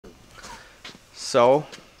So,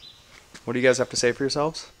 what do you guys have to say for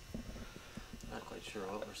yourselves? Not quite sure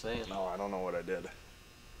what we're saying. No, I don't know what I did.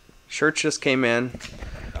 Shirts just came in.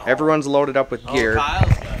 Oh. Everyone's loaded up with gear.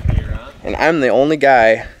 Kyle's got gear on. And I'm the only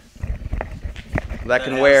guy that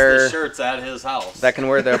can wear the shirts at his house. That can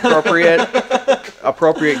wear the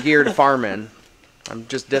appropriate gear to farm in. I'm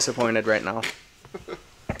just disappointed right now.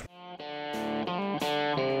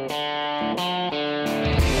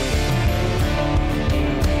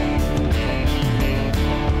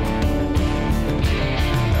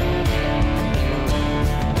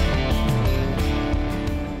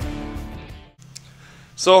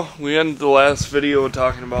 So, we ended the last video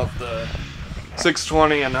talking about the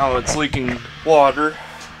 620 and how it's leaking water.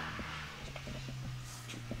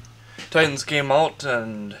 Titans came out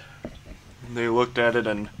and they looked at it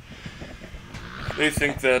and they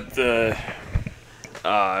think that the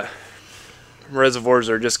reservoirs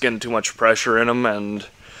are just getting too much pressure in them and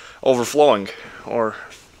overflowing, or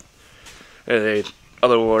in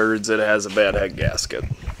other words, it has a bad head gasket.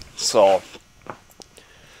 So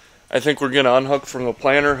I think we're going to unhook from the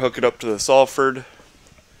planter, hook it up to the Salford,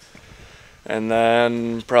 and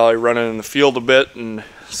then probably run it in the field a bit and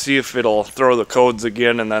see if it'll throw the codes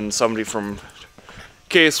again, and then somebody from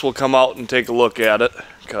Case will come out and take a look at it,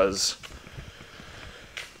 because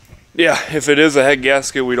yeah, if it is a head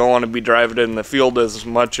gasket, we don't want to be driving it in the field as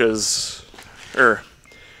much as, or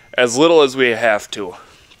as little as we have to,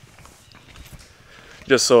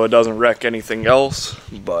 just so it doesn't wreck anything else.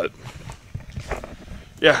 But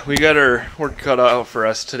yeah, we got our work cut out for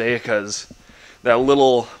us today, because that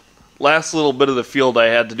last little bit of the field I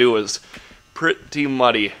had to do was pretty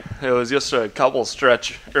muddy. It was just a couple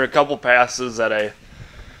passes that I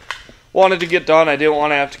wanted to get done. I didn't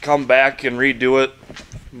want to have to come back and redo it,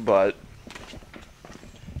 but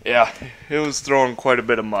yeah, it was throwing quite a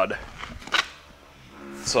bit of mud.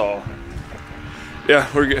 So yeah,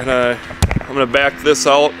 I'm gonna back this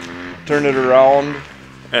out, turn it around,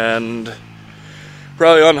 and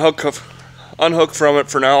probably unhook from it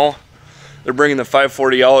for now. They're bringing the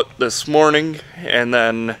 540 out this morning, and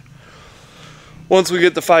then once we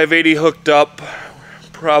get the 580 hooked up,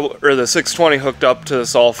 or the 620 hooked up to the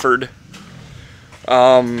Salford,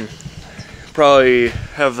 probably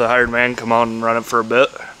have the hired man come out and run it for a bit.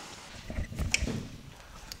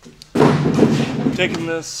 Taking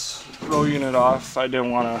this row unit off, I didn't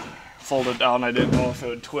want to fold it down. I didn't know if it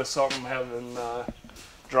would twist something having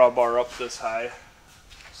drawbar up this high.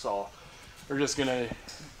 So we're just gonna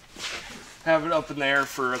have it up in the air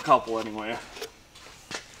for a couple anyway.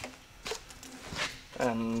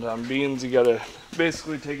 And on beans, you gotta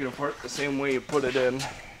basically take it apart the same way you put it in.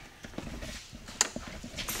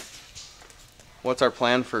 What's our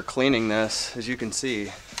plan for cleaning this? As you can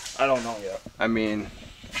see, I don't know yet. I mean,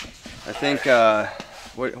 I think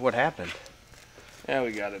what happened? Yeah,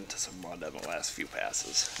 we got into some mud on the last few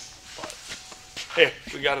passes. But hey,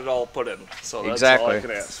 we got it all put in, so that's all I can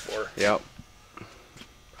ask for. Yep.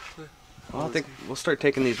 Well, I think we'll start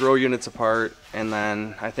taking these row units apart, and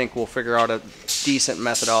then I think we'll figure out a decent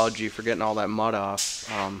methodology for getting all that mud off.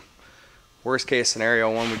 Worst case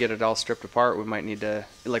scenario, when we get it all stripped apart, we might need to,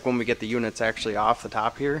 like when we get the units actually off the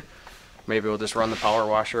top here, maybe we'll just run the power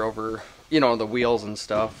washer over, you know, the wheels and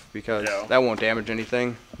stuff, because that won't damage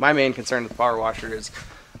anything. My main concern with the power washer is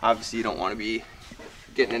obviously you don't want to be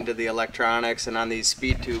getting into the electronics, and on these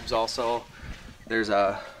speed tubes also there's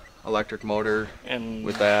a electric motor and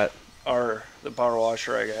with that. The power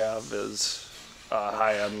washer I have is a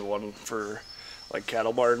high-end one for like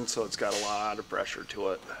cattle barn, so it's got a lot of pressure to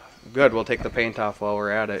it. Good, we'll take the paint off while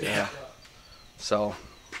we're at it. Yeah. So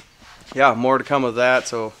yeah, more to come with that.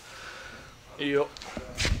 So yep.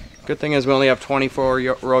 Good thing is we only have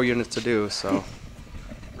 24 row units to do, so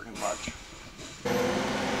pretty much.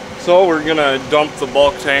 So we're gonna dump the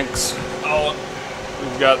bulk tanks out.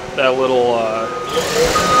 We've got that little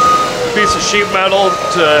piece of sheet metal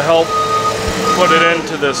to help put it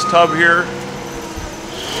into this tub here.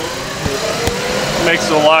 It makes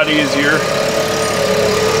it a lot easier.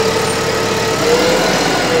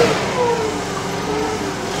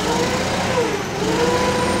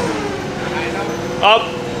 Up.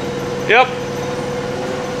 Yep.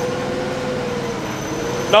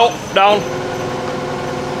 Nope. Down.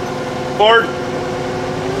 Forward.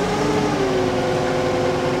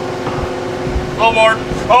 A little more.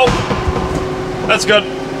 Oh, that's good.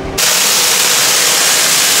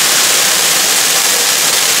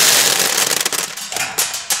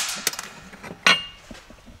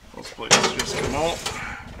 Those plates just come out.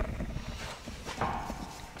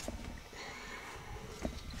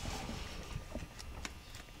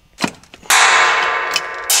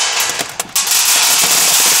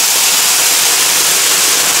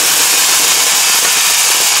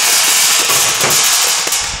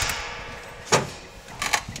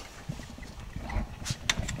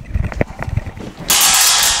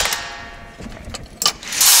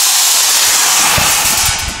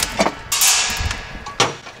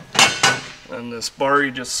 And this bar,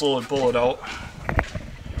 you just slowly pull it out.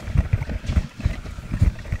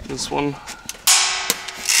 This one. But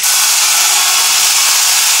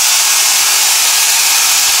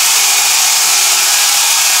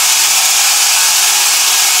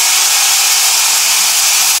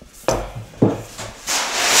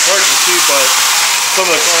some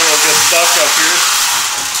of the corn will get stuck up here,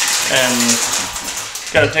 and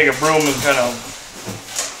got to take a broom and kind of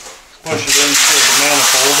push it into the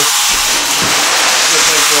manifold. This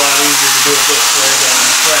makes it a lot easier to do it this way than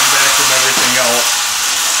try and vacuum everything out.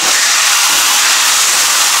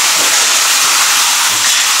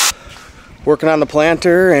 Working on the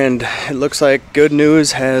planter, and it looks like good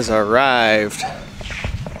news has arrived.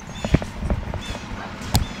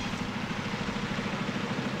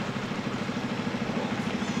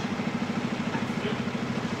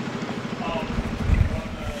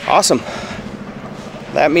 Awesome.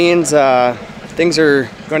 That means things are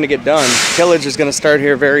going to get done. Tillage is going to start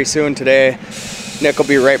here very soon today. Nick will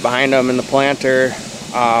be right behind him in the planter.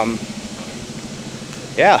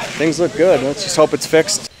 Yeah, things look good. Let's just hope it's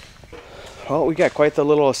fixed. Well, we got quite the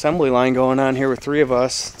little assembly line going on here with 3 of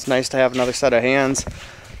us. It's nice to have another set of hands.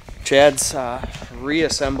 Chad's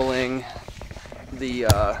reassembling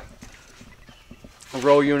the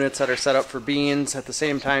row units that are set up for beans. At the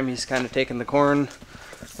same time, he's kind of taking the corn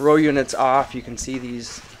row units off. You can see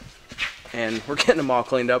these, and we're getting them all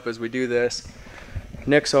cleaned up as we do this.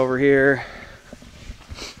 Nick's over here.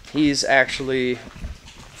 He's actually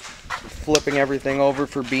flipping everything over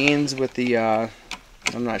for beans with the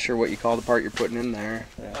I'm not sure what you call the part you're putting in there.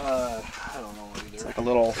 I don't know either. It's like a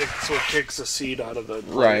little, so it kicks the seed out of the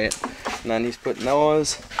right. And then he's putting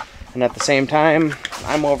those, and at the same time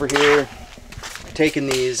I'm over here taking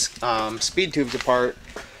these speed tubes apart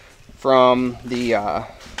from the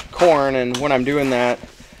corn, and when I'm doing that,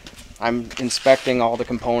 I'm inspecting all the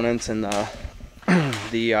components and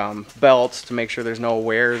the belts to make sure there's no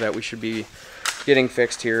wear that we should be getting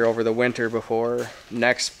fixed here over the winter before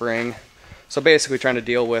next spring. So basically trying to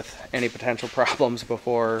deal with any potential problems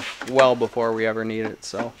well before we ever need it.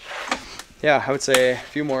 So yeah, I would say a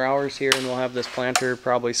few more hours here and we'll have this planter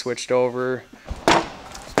probably switched over.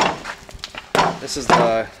 This is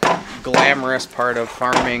the glamorous part of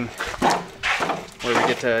farming, where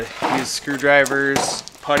we get to use screwdrivers,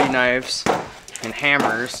 putty knives, and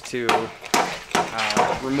hammers to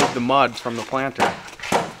remove the mud from the planter.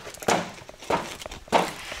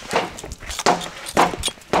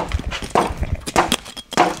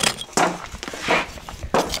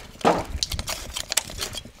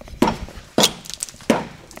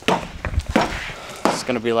 It's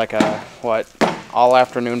gonna be like a, all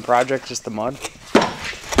afternoon project, just the mud?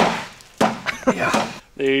 Yeah.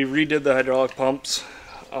 They redid the hydraulic pumps.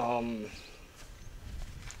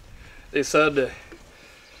 They said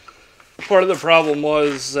part of the problem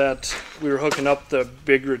was that we were hooking up the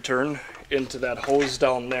big return into that hose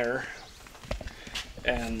down there,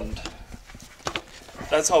 and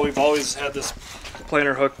that's how we've always had this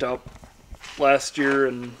planter hooked up last year,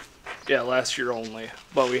 and yeah, last year only.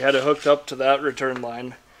 But we had it hooked up to that return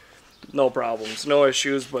line, no problems, no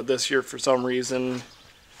issues. But this year, for some reason,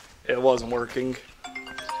 it wasn't working.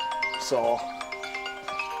 So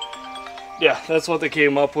yeah, that's what they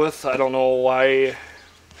came up with. I don't know why.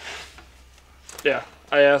 Yeah,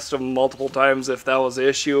 I asked them multiple times if that was the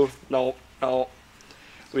issue. No.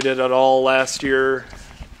 We did it all last year,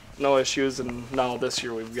 no issues, and now this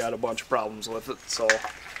year we've got a bunch of problems with it. So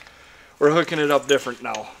we're hooking it up different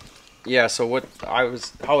now. Yeah, so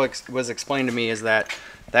how it was explained to me is that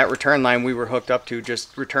return line we were hooked up to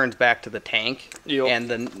just returns back to the tank. Yep. And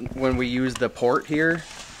then when we use the port here,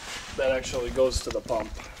 that actually goes to the pump.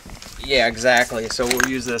 Yeah, exactly. So we'll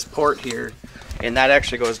use this port here, and that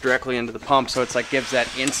actually goes directly into the pump. So it's like gives that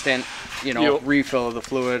instant, Yep. refill of the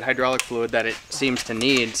fluid, hydraulic fluid that it seems to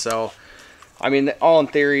need. So, I mean, all in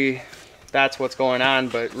theory, that's what's going on.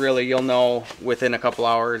 But really, you'll know within a couple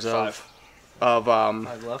hours of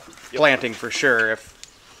planting for sure. If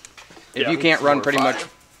you can't run pretty much,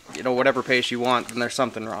 whatever pace you want, then there's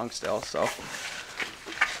something wrong still. So.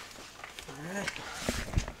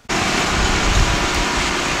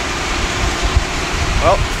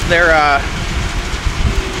 Well, they're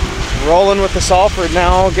rolling with the Salford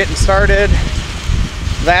now, getting started.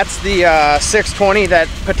 That's the 620 that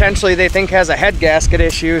potentially they think has a head gasket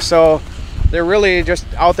issue, so they're really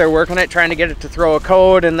just out there working it, trying to get it to throw a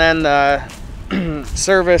code, and then the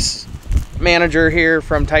service manager here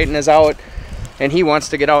from Titan is out, and he wants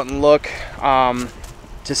to get out and look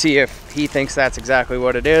to see if he thinks that's exactly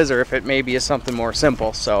what it is, or if it maybe is something more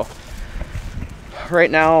simple. So right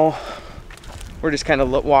now, we're just kind of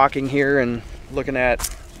walking here and looking at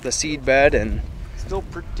the seed bed, and Still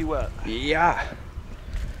pretty wet. yeah,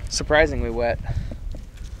 surprisingly wet.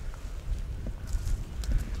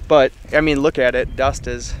 But I mean, look at it. Dust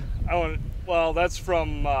is. Well, that's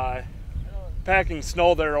from packing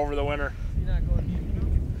snow there over the winter.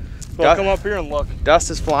 Well, come up here and look. Dust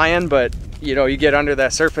is flying, but you know, you get under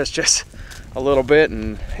that surface just a little bit,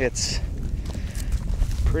 and it's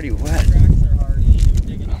pretty wet. Tracks are hard. You need to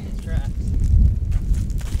dig into these tracks.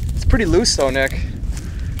 It's pretty loose though, Nick.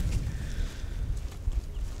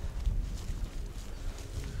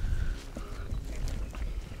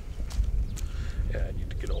 Yeah, I need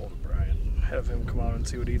to get ahold of Brian, have him come out and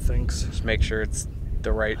see what he thinks. Just make sure it's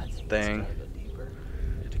the right thing.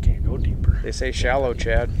 It can't go deeper. They say shallow,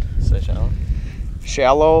 Chad. Say shallow.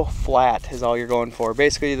 Shallow, flat is all you're going for.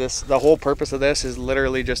 Basically, the whole purpose of this is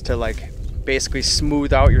literally just to like basically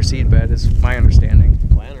smooth out your seed bed, is my understanding.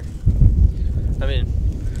 Planter. I mean,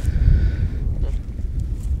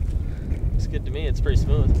 it's good to me. It's pretty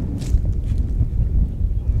smooth.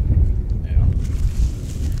 Yeah.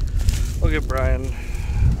 Look at Brian.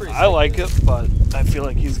 Pretty I like it, but I feel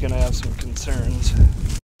like he's gonna have some concerns.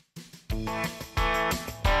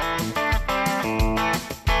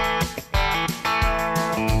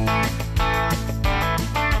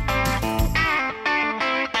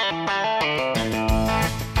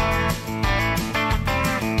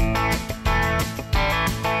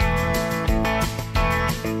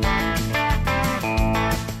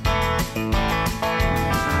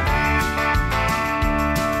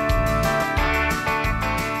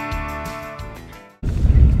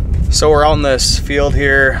 So we're on this field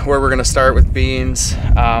here where we're gonna start with beans.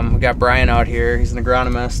 We got Brian out here. He's an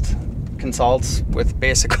agronomist, consults with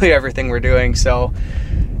basically everything we're doing. So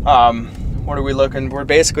what are we looking? We're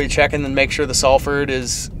basically checking and make sure the Salford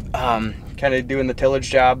is kind of doing the tillage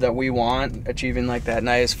job that we want, achieving like that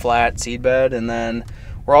nice flat seed bed. And then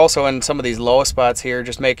we're also in some of these low spots here,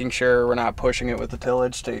 just making sure we're not pushing it with the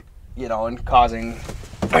tillage to, you know, and causing,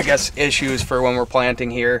 I guess, issues for when we're planting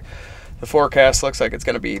here. The forecast looks like it's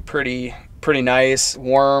going to be pretty nice,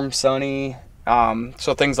 warm, sunny,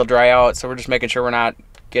 so things will dry out. So we're just making sure we're not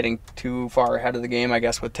getting too far ahead of the game, I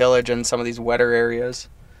guess, with tillage in some of these wetter areas.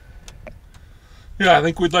 Yeah, I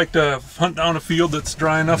think we'd like to hunt down a field that's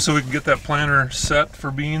dry enough so we can get that planter set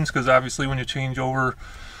for beans, because obviously when you change over,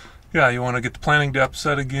 yeah, you want to get the planting depth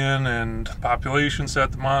set again and population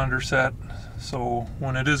set, the monitor set. So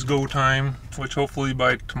when it is go time, which hopefully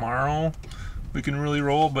by tomorrow we can really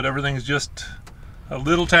roll, but everything's just a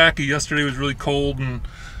little tacky. Yesterday was really cold and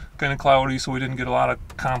kind of cloudy, so we didn't get a lot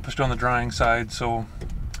accomplished on the drying side. So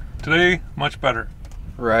today, much better.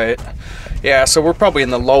 Right. Yeah, so we're probably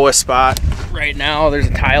in the lowest spot right now. There's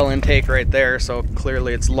a tile intake right there, so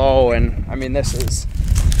clearly it's low. And I mean, this is,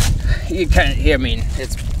 you kind of, I mean,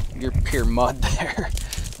 it's your pure mud there.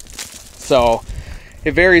 So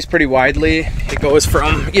it varies pretty widely. It goes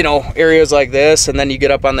from, you know, areas like this, and then you get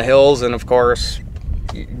up on the hills, and of course,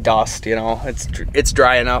 dust, you know, it's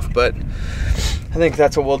dry enough. But I think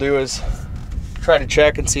that's what we'll do, is try to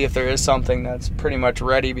check and see if there is something that's pretty much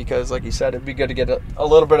ready, because like you said, it'd be good to get a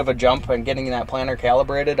little bit of a jump on getting that planter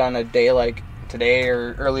calibrated on a day like today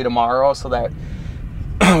or early tomorrow, so that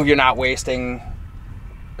you're not wasting,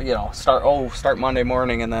 you know, start Monday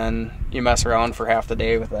morning and then you mess around for half the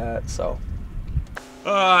day with that. So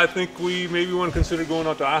I think we maybe want to consider going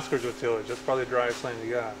out to Oscars with tillage. That's probably the driest land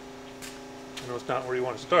you got. I know it's not where you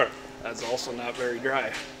want to start. That's also not very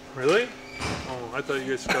dry. Really? Oh, I thought you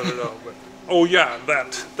guys started out, but oh yeah,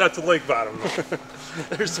 that's a lake bottom though.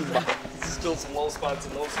 There's still some low spots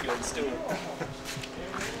in those fields too.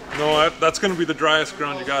 No, that's going to be the driest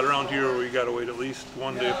ground you got around here, where you got to wait at least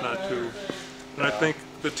one day, if not two. And I think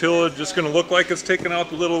the tillage is going to look like it's taking out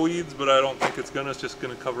the little weeds, but I don't think it's going to. It's just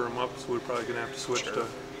going to cover them up, so we're probably going to have to switch to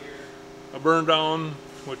a burn down,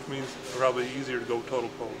 which means probably easier to go total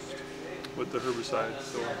post with the herbicide.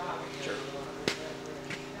 So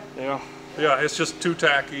yeah, it's just too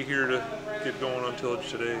tacky here to get going on tillage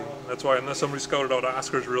today. That's why, unless somebody scouted out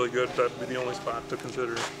Oscar's really good, that'd be the only spot to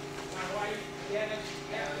consider.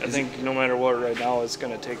 I think no matter what right now, it's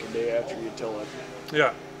going to take a day after you till it.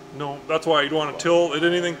 Yeah, no, that's why you'd want to till it.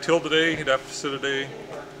 Anything till today, you'd have to sit a day,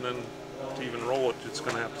 and then to even roll it, it's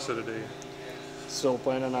going to have to sit a day. Still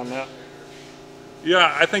planning on that?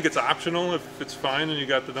 Yeah, I think it's optional if it's fine and you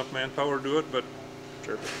got enough manpower to do it, but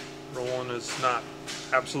Sure. rolling is not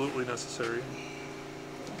absolutely necessary.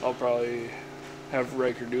 I'll probably have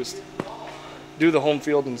Riker do the home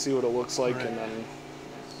field and see what it looks like, Right. and then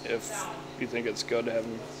if you think it's good, have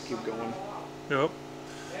him keep going. Yep.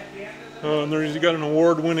 And you got an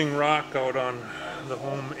award-winning rock out on the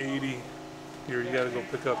home 80 here. You got to go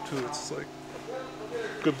pick up too. It's like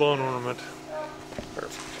Good lawn ornament.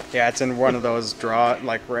 Yeah, it's in one of those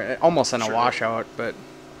almost in a Sure. washout, but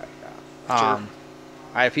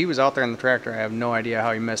if he was out there in the tractor, I have no idea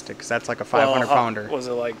how he missed it, because that's like a 500 pounder. Was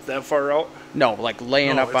it like that far out? No, like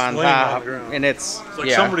laying No, up it's on laying on top, the ground. and it's It's like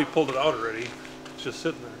yeah. somebody pulled it out already. It's just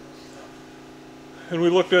sitting there. And we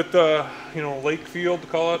looked at lake field to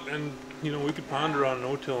call it, and we could ponder on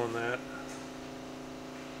no-till in that.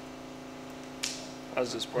 I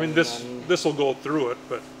was just I mean, planning this will go through it,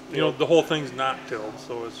 but Yep. the whole thing's not tilled,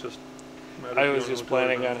 so it's just. I was just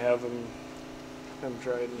planning on having him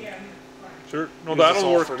try and Sure, no, use the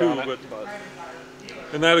that'll work Salford too. on it, But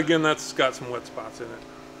and that again, that's got some wet spots in it.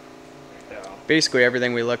 yeah. Basically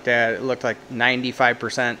everything we looked at, it looked like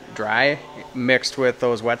 95% dry, mixed with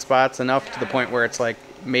those wet spots enough to the point where it's like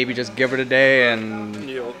maybe just give it a day and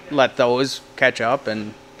Yep. let those catch up,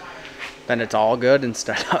 and then it's all good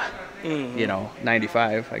instead of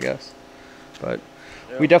 95, I guess. But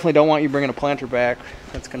we definitely don't want you bringing a planter back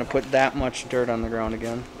that's going to put that much dirt on the ground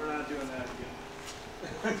again. We're not doing that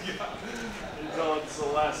again. Until it's the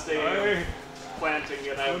last day of planting,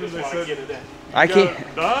 and I What just did they want to say? get it in. I Got can't.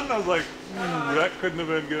 it done. I was like, that couldn't have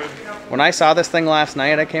been good. When I saw this thing last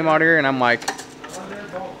night, I came out here and I'm like,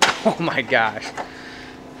 oh my gosh,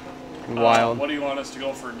 wild. What do you want us to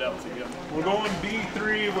go for depth again? We're going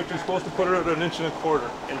D3, which is supposed to put it at 1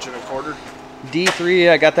 1/4 Inch and a quarter?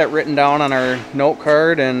 D3, I got that written down on our note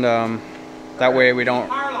card, and that way we don't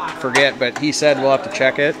forget, but he said we'll have to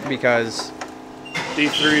check it because,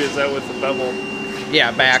 D3, is that with the bevel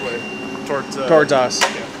yeah, back towards us.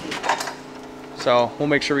 Yeah. So we'll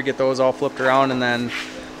make sure we get those all flipped around and then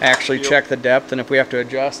actually Yep. check the depth, and if we have to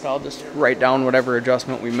adjust, I'll just write down whatever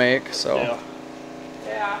adjustment we make. So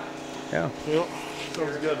Yeah. yeah. Yep.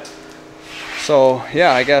 Sounds good. So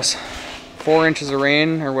yeah, I guess 4 inches of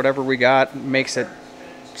rain or whatever we got makes it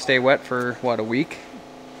stay wet for what, a week?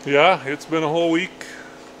 Yeah, it's been a whole week.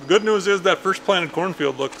 The good news is that first planted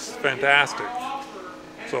cornfield looks fantastic.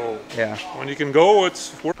 So Yeah. when you can go,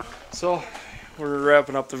 it's work. So, we're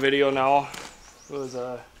wrapping up the video now. It was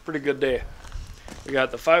a pretty good day. We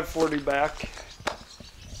got the 540 back.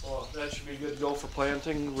 So that should be good to go for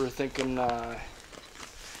planting. We're thinking a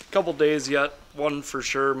couple days yet. One for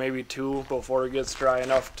sure, maybe two before it gets dry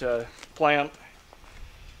enough to plant.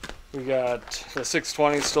 We got the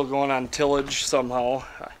 620 still going on tillage somehow.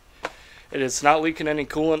 It is not leaking any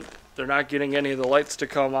coolant. They're not getting any of the lights to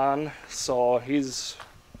come on. So he's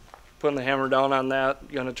putting the hammer down on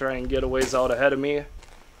that. Gonna try and get a ways out ahead of me.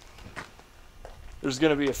 There's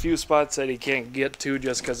gonna be a few spots that he can't get to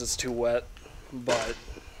just because it's too wet, but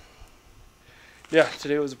yeah,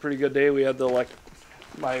 today was a pretty good day. We had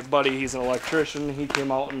my buddy, he's an electrician. He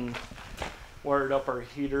came out and wired up our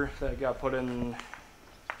heater that got put in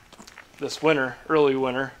this winter, early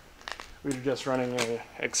winter. We were just running an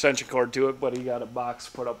extension cord to it, but he got a box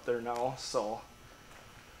put up there now, so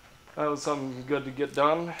that was something good to get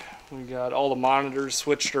done. We got all the monitors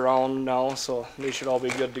switched around now, so they should all be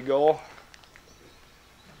good to go.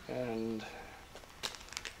 And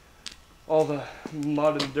all the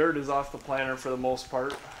mud and dirt is off the planter for the most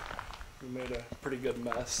part. We made a pretty good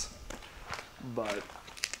mess. But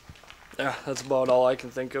yeah, that's about all I can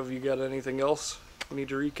think of. You got anything else we need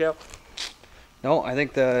to recap? No, I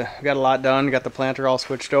think we got a lot done. Got the planter all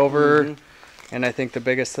switched over, and I think the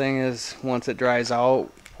biggest thing is once it dries out,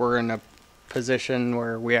 we're in a position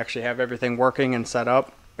where we actually have everything working and set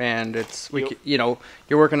up. And you're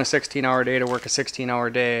working a 16-hour day to work a 16-hour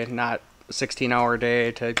day, not a 16-hour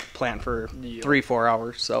day to plant for 3-4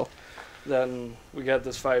 hours. So then we got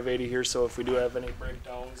this 580 here, so if we do have any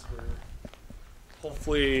breakdowns, we're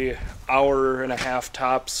hopefully hour and a half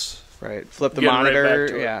tops. right, flip the Getting right monitor,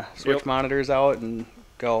 back to it. yeah, switch Yep. monitors out and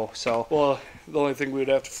go. So Well, the only thing we would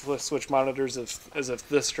have to switch monitors is if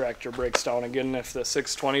this tractor breaks down again. If the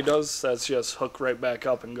 620 does, that's just hook right back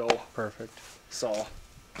up and go. perfect. So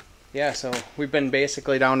Yeah, so we've been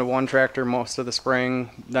basically down to one tractor most of the spring,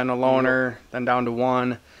 then a loaner, then down to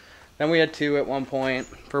one. Then we had two at one point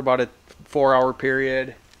for about a 4-hour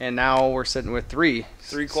period, and now we're sitting with three.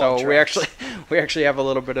 Three So quad we tracks. actually have a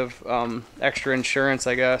little bit of extra insurance,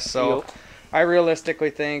 I guess. So Yep. I realistically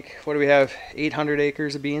think, what do we have, 800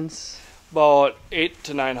 acres of beans? about 800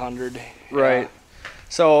 to 900. Right.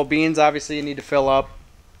 So beans, obviously, you need to fill up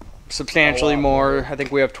substantially A lot more. I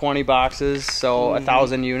think we have 20 boxes, so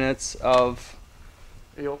 1,000 units of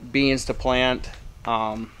Yep. beans to plant.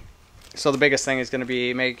 So the biggest thing is going to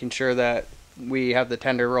be making sure that we have the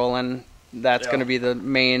tender rolling. That's going to be the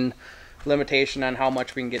main limitation on how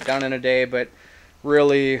much we can get done in a day. But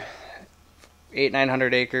really,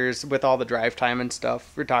 800-900 acres with all the drive time and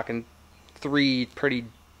stuff, we're talking 3 pretty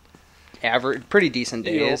average, pretty decent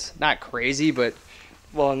days. Not crazy, but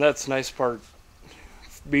Well, and that's the nice part.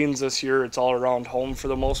 Beans this year, it's all around home for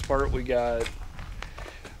the most part. We got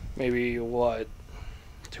maybe,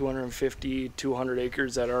 250, 200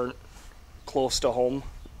 acres that aren't close to home.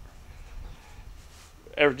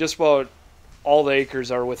 Just about all the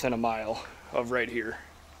acres are within a mile of right here.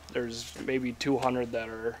 There's maybe 200 that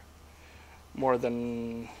are more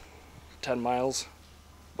than 10 miles,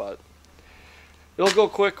 but it'll go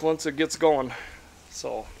quick once it gets going.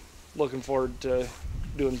 So, looking forward to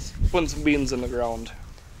putting some beans in the ground.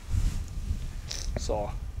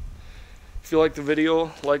 So, if you like the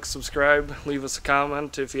video, like, subscribe, leave us a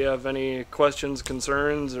comment if you have any questions,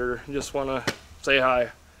 concerns, or just want to say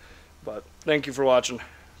hi. But thank you for watching.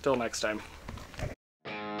 Till next time.